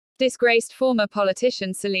Disgraced former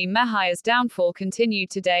politician Salim Mehajer's downfall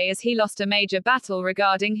continued today as he lost a major battle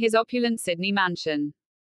regarding his opulent Sydney mansion.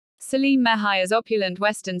 Salim Mehajer's opulent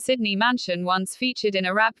Western Sydney mansion, once featured in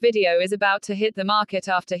a rap video, is about to hit the market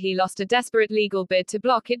after he lost a desperate legal bid to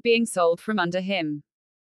block it being sold from under him.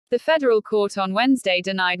 The federal court on Wednesday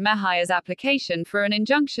denied Mehajer's application for an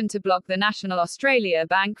injunction to block the National Australia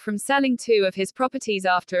Bank from selling two of his properties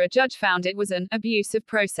after a judge found it was an abuse of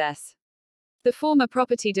process. The former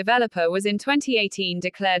property developer was in 2018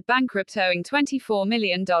 declared bankrupt, owing $24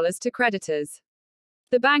 million to creditors.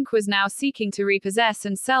 The bank was now seeking to repossess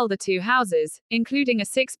and sell the two houses, including a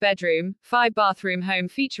 6-bedroom, 5-bathroom home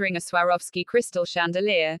featuring a Swarovski crystal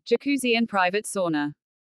chandelier, jacuzzi and private sauna.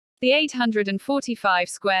 The 845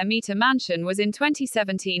 square meter mansion was in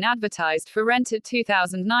 2017 advertised for rent at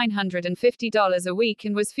 $2,950 a week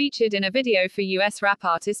and was featured in a video for US rap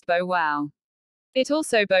artist Bow Wow. It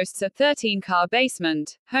also boasts a 13-car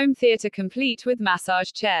basement, home theater complete with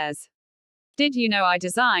massage chairs. Did you know I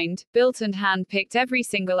designed, built and hand-picked every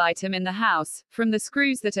single item in the house, from the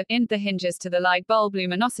screws that are in the hinges to the light bulb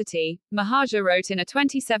luminosity, Mehajer wrote in a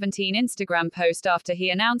 2017 Instagram post after he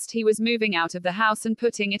announced he was moving out of the house and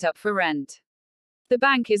putting it up for rent. The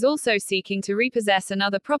bank is also seeking to repossess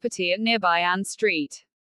another property at nearby Ann Street.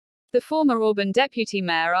 The former Auburn deputy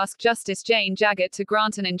mayor asked Justice Jane Jaggett to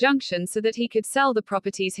grant an injunction so that he could sell the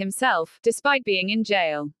properties himself, despite being in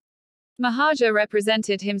jail. Mehajer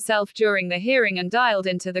represented himself during the hearing and dialed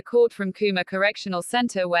into the court from Cooma Correctional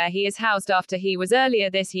Center, where he is housed after he was earlier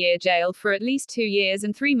this year jailed for at least 2 years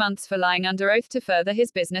and 3 months for lying under oath to further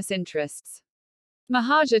his business interests.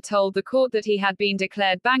 Mehajer told the court that he had been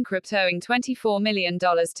declared bankrupt, owing $24 million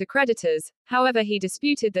to creditors, however he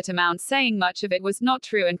disputed that amount, saying much of it was not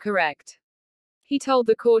true and correct. He told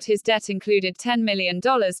the court his debt included $10 million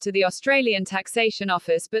to the Australian Taxation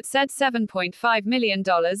Office but said $7.5 million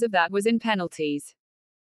of that was in penalties.